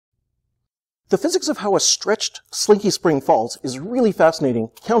The physics of how a stretched Slinky Spring falls is really fascinating,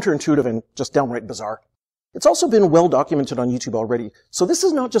 counterintuitive, and just downright bizarre. It's also been well documented on YouTube already, so this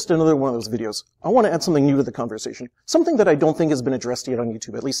is not just another one of those videos. I want to add something new to the conversation, something that I don't think has been addressed yet on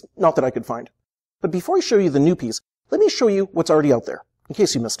YouTube, at least not that I could find. But before I show you the new piece, let me show you what's already out there, in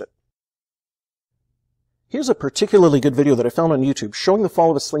case you missed it. Here's a particularly good video that I found on YouTube showing the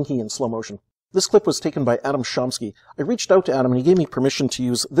fall of a Slinky in slow motion. This clip was taken by Adam Chomsky. I reached out to Adam and he gave me permission to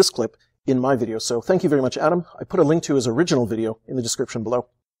use this clip in my video, so thank you very much, Adam. I put a link to his original video in the description below.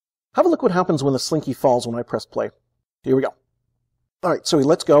 Have a look what happens when the Slinky falls when I press play. Here we go. Alright, so he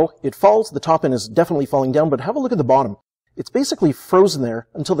lets go. It falls. The top end is definitely falling down, but have a look at the bottom. It's basically frozen there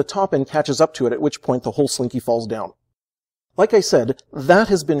until the top end catches up to it, at which point the whole Slinky falls down. Like I said, that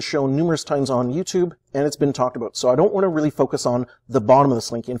has been shown numerous times on YouTube, and it's been talked about, so I don't want to really focus on the bottom of the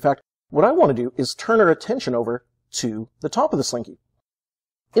Slinky. In fact, what I want to do is turn our attention over to the top of the Slinky.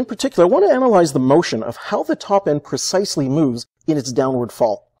 In particular, I want to analyze the motion of how the top end precisely moves in its downward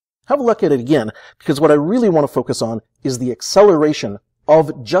fall. Have a look at it again, because what I really want to focus on is the acceleration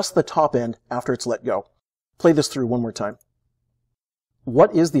of just the top end after it's let go. Play this through one more time.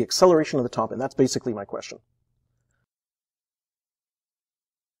 What is the acceleration of the top end? That's basically my question.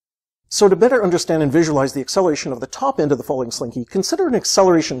 So to better understand and visualize the acceleration of the top end of the falling Slinky, consider an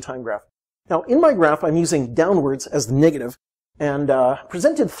acceleration time graph. Now, in my graph, I'm using downwards as the negative, and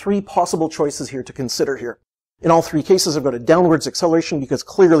presented three possible choices here to consider here. In all three cases, I've got a downwards acceleration because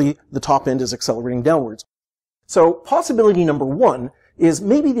clearly the top end is accelerating downwards. So possibility number one is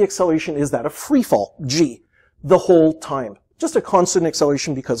maybe the acceleration is that of free fall, g, the whole time. Just a constant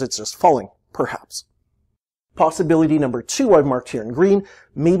acceleration because it's just falling, perhaps. Possibility number two I've marked here in green.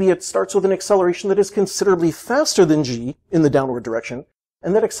 Maybe it starts with an acceleration that is considerably faster than g in the downward direction,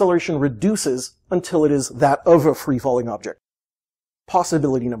 and that acceleration reduces until it is that of a free-falling object.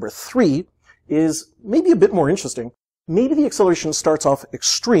 Possibility number three is maybe a bit more interesting. Maybe the acceleration starts off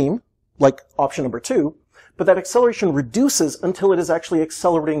extreme, like option number two, but that acceleration reduces until it is actually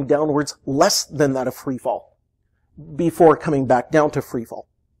accelerating downwards less than that of free fall, before coming back down to free fall.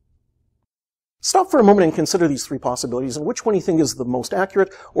 Stop for a moment and consider these three possibilities and which one you think is the most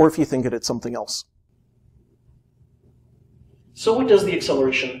accurate, or if you think it's something else. So what does the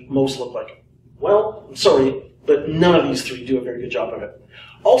acceleration most look like? Well, I'm sorry, but none of these three do a very good job of it.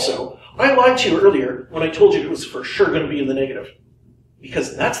 Also, I lied to you earlier when I told you it was for sure going to be in the negative.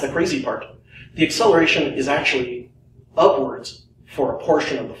 Because that's the crazy part. The acceleration is actually upwards for a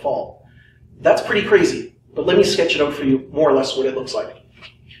portion of the fall. That's pretty crazy, but let me sketch it out for you more or less what it looks like.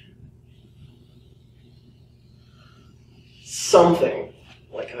 Something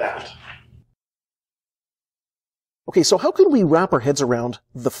like that. Okay, so how can we wrap our heads around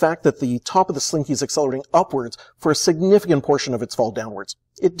the fact that the top of the Slinky is accelerating upwards for a significant portion of its fall downwards?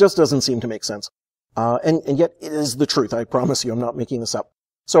 It just doesn't seem to make sense. And yet it is the truth, I promise you, I'm not making this up.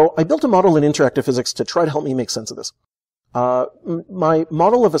 So I built a model in interactive physics to try to help me make sense of this. My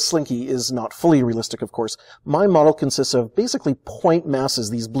model of a Slinky is not fully realistic, of course. My model consists of basically point masses.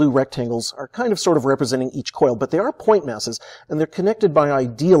 These blue rectangles are kind of sort of representing each coil, but they are point masses, and they're connected by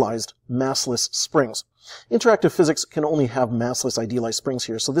idealized massless springs. Interactive physics can only have massless idealized springs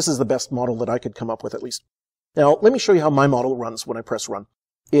here, so this is the best model that I could come up with at least. Now, let me show you how my model runs when I press run.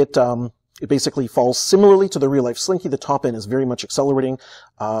 It basically falls similarly to the real-life Slinky. The top end is very much accelerating.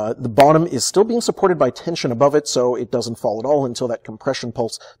 The bottom is still being supported by tension above it, so it doesn't fall at all until that compression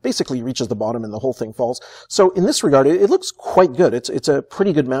pulse basically reaches the bottom and the whole thing falls. So in this regard, it looks quite good. It's a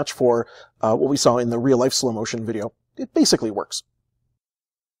pretty good match for what we saw in the real-life slow motion video. It basically works.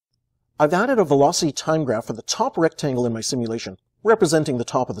 I've added a velocity time graph for the top rectangle in my simulation, representing the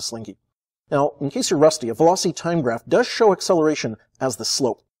top of the Slinky. Now, in case you're rusty, a velocity time graph does show acceleration as the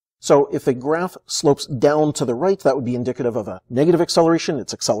slope. So if a graph slopes down to the right, that would be indicative of a negative acceleration,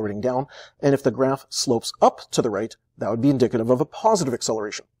 it's accelerating down. And if the graph slopes up to the right, that would be indicative of a positive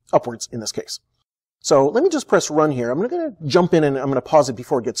acceleration, upwards in this case. So let me just press run here. I'm going to jump in and I'm going to pause it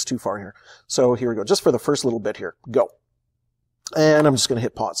before it gets too far here. So here we go, just for the first little bit here, go. And I'm just going to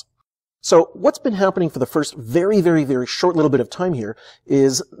hit pause. So what's been happening for the first very, very, very short little bit of time here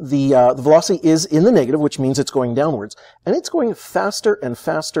is the velocity is in the negative, which means it's going downwards, and it's going faster and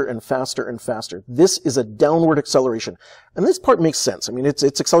faster and faster and faster. This is a downward acceleration. And this part makes sense. I mean, it's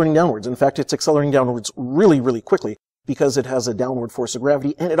accelerating downwards. In fact, it's accelerating downwards really, really quickly because it has a downward force of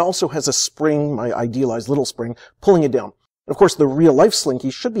gravity, and it also has a spring, my idealized little spring, pulling it down. Of course, the real-life Slinky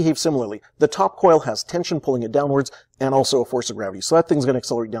should behave similarly. The top coil has tension pulling it downwards and also a force of gravity, so that thing's going to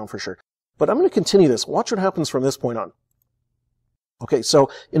accelerate down for sure. But I'm going to continue this. Watch what happens from this point on. Okay, so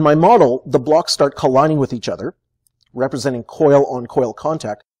in my model, the blocks start colliding with each other, representing coil-on-coil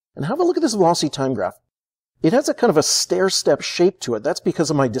contact. And have a look at this velocity time graph. It has a kind of a stair-step shape to it. That's because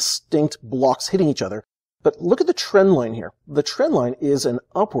of my distinct blocks hitting each other. But look at the trend line here. The trend line is an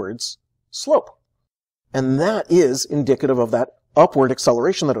upwards slope. And that is indicative of that upward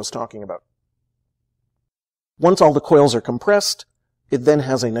acceleration that I was talking about. Once all the coils are compressed, it then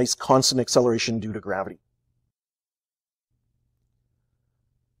has a nice constant acceleration due to gravity.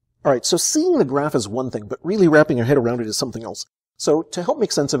 All right, so seeing the graph is one thing, but really wrapping your head around it is something else. So to help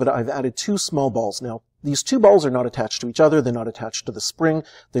make sense of it, I've added two small balls. Now, these two balls are not attached to each other. They're not attached to the spring.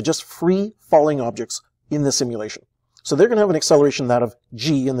 They're just free falling objects in the simulation. So they're going to have an acceleration that of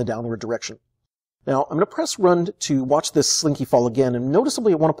g in the downward direction. Now, I'm going to press run to watch this slinky fall again, and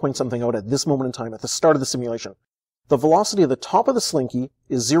noticeably I want to point something out at this moment in time, at the start of the simulation. The velocity of the top of the slinky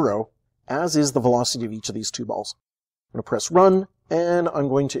is 0, as is the velocity of each of these two balls. I'm going to press run, and I'm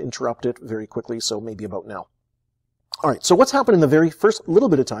going to interrupt it very quickly, so maybe about now. Alright, so what's happened in the very first little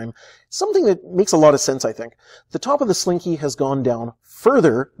bit of time, something that makes a lot of sense, I think. The top of the slinky has gone down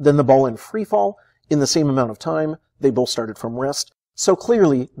further than the ball in free fall in the same amount of time. They both started from rest. So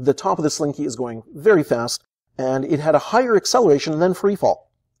clearly, the top of the slinky is going very fast, and it had a higher acceleration than free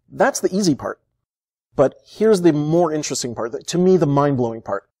fall. That's the easy part. But here's the more interesting part, to me the mind-blowing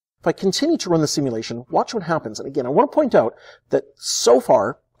part. If I continue to run the simulation, watch what happens. And again, I want to point out that so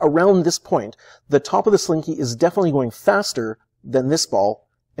far, around this point, the top of the slinky is definitely going faster than this ball,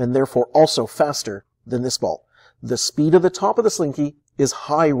 and therefore also faster than this ball. The speed of the top of the slinky is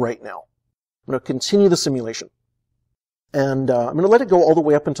high right now. I'm going to continue the simulation. And I'm going to let it go all the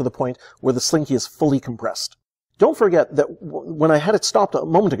way up into the point where the slinky is fully compressed. Don't forget that when I had it stopped a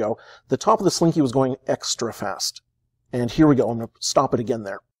moment ago, the top of the slinky was going extra fast. And here we go. I'm going to stop it again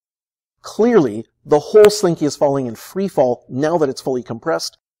there. Clearly, the whole slinky is falling in free fall now that it's fully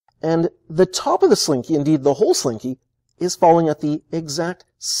compressed. And the top of the slinky, indeed the whole slinky, is falling at the exact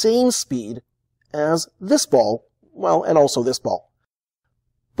same speed as this ball, well, and also this ball.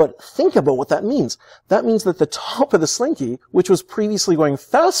 But think about what that means. That means that the top of the slinky, which was previously going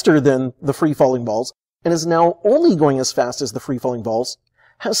faster than the free-falling balls, and is now only going as fast as the free-falling balls,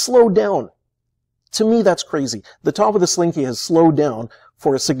 has slowed down. To me, that's crazy. The top of the slinky has slowed down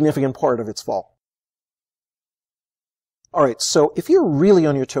for a significant part of its fall. Alright, so if you're really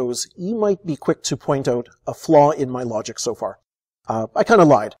on your toes, you might be quick to point out a flaw in my logic so far. I kind of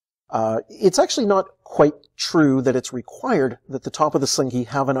lied. It's actually not quite true that it's required that the top of the slinky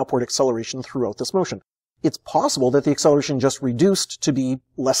have an upward acceleration throughout this motion. It's possible that the acceleration just reduced to be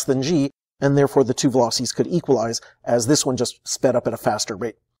less than g, and therefore the two velocities could equalize, as this one just sped up at a faster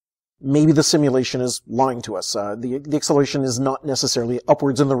rate. Maybe the simulation is lying to us. The acceleration is not necessarily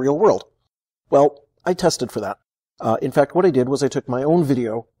upwards in the real world. Well, I tested for that. In fact, what I did was I took my own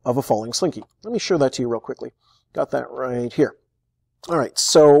video of a falling slinky. Let me show that to you real quickly. Got that right here. Alright,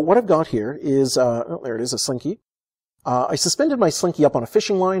 so what I've got here is, oh, there it is, a slinky. I suspended my slinky up on a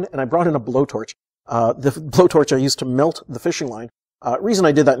fishing line, and I brought in a blowtorch. The blowtorch I used to melt the fishing line. Reason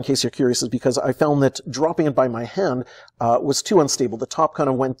I did that, in case you're curious, is because I found that dropping it by my hand was too unstable. The top kind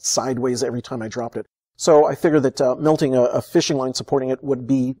of went sideways every time I dropped it. So I figured that melting a fishing line supporting it would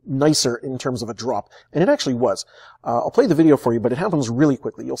be nicer in terms of a drop. And it actually was. I'll play the video for you, but it happens really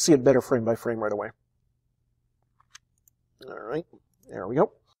quickly. You'll see it better frame by frame right away. Alright, there we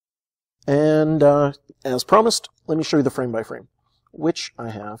go. And as promised, let me show you the frame by frame, which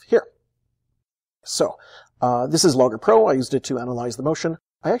I have here. So, this is Logger Pro. I used it to analyze the motion.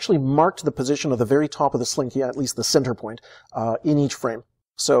 I actually marked the position of the very top of the slinky, at least the center point, in each frame.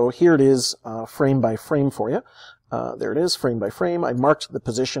 So here it is, frame by frame for you. There it is, frame by frame. I marked the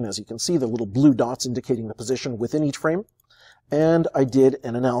position, as you can see, the little blue dots indicating the position within each frame. And I did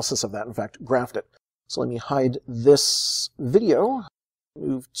an analysis of that, in fact, graphed it. So let me hide this video.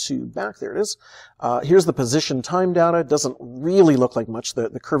 Move to back, there it is. Here's the position time data. It doesn't really look like much.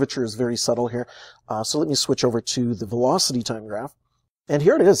 The curvature is very subtle here. So let me switch over to the velocity time graph. And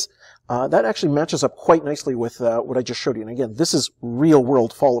here it is. That actually matches up quite nicely with what I just showed you. And again, this is real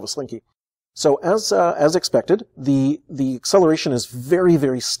world fall of a slinky. So as expected, the acceleration is very,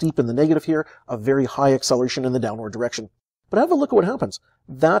 very steep in the negative here, a very high acceleration in the downward direction. But have a look at what happens.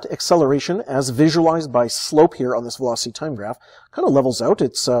 That acceleration, as visualized by slope here on this velocity time graph, kind of levels out.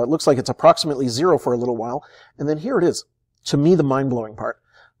 It looks like it's approximately 0 for a little while. And then here it is. To me, the mind-blowing part.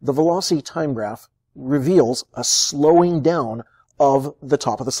 The velocity time graph reveals a slowing down of the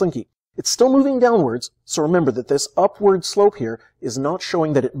top of the slinky. It's still moving downwards, so remember that this upward slope here is not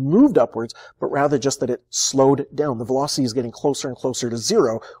showing that it moved upwards, but rather just that it slowed down. The velocity is getting closer and closer to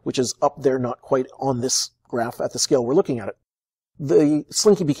 0, which is up there, not quite on this graph at the scale we're looking at it. The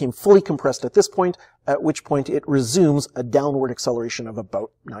Slinky became fully compressed at this point, at which point it resumes a downward acceleration of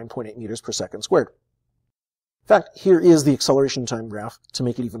about 9.8 meters per second squared. In fact, here is the acceleration time graph to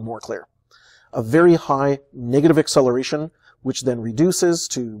make it even more clear. A very high negative acceleration, which then reduces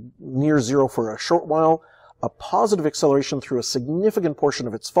to near zero for a short while, a positive acceleration through a significant portion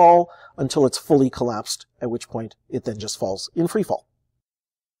of its fall until it's fully collapsed, at which point it then just falls in free fall.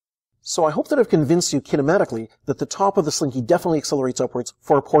 So I hope that I've convinced you kinematically that the top of the Slinky definitely accelerates upwards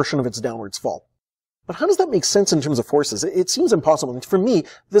for a portion of its downwards fall. But how does that make sense in terms of forces? It seems impossible, and for me,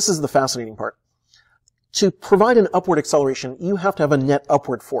 this is the fascinating part. To provide an upward acceleration, you have to have a net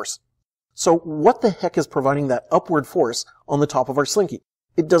upward force. So what the heck is providing that upward force on the top of our Slinky?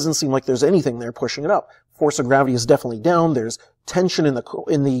 It doesn't seem like there's anything there pushing it up. Force of gravity is definitely down. There's tension in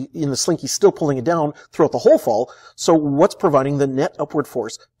the Slinky still pulling it down throughout the whole fall. So what's providing the net upward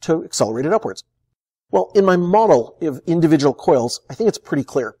force to accelerate it upwards? Well, in my model of individual coils, I think it's pretty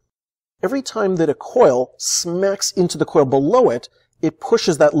clear. Every time that a coil smacks into the coil below it, it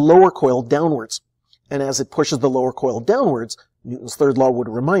pushes that lower coil downwards. And as it pushes the lower coil downwards, Newton's third law would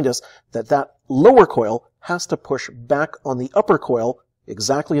remind us that that lower coil has to push back on the upper coil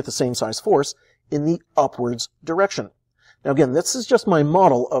exactly at the same size force in the upwards direction. Now again, this is just my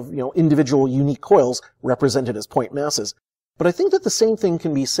model of, individual unique coils represented as point masses. But I think that the same thing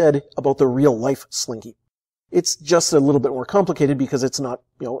can be said about the real life Slinky. It's just a little bit more complicated because it's not,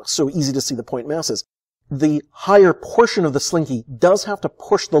 so easy to see the point masses. The higher portion of the Slinky does have to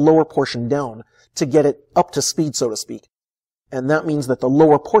push the lower portion down to get it up to speed, so to speak. And that means that the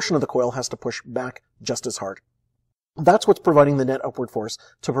lower portion of the coil has to push back just as hard. That's what's providing the net upward force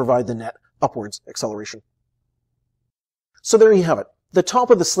to provide the net upwards acceleration. So there you have it. The top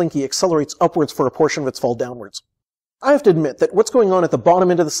of the Slinky accelerates upwards for a portion of its fall downwards. I have to admit that what's going on at the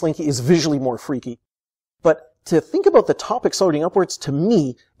bottom end of the Slinky is visually more freaky. But to think about the top accelerating upwards, to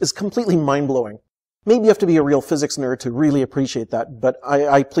me, is completely mind-blowing. Maybe you have to be a real physics nerd to really appreciate that, but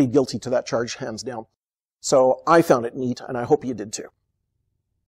I plead guilty to that charge hands down. So I found it neat, and I hope you did too.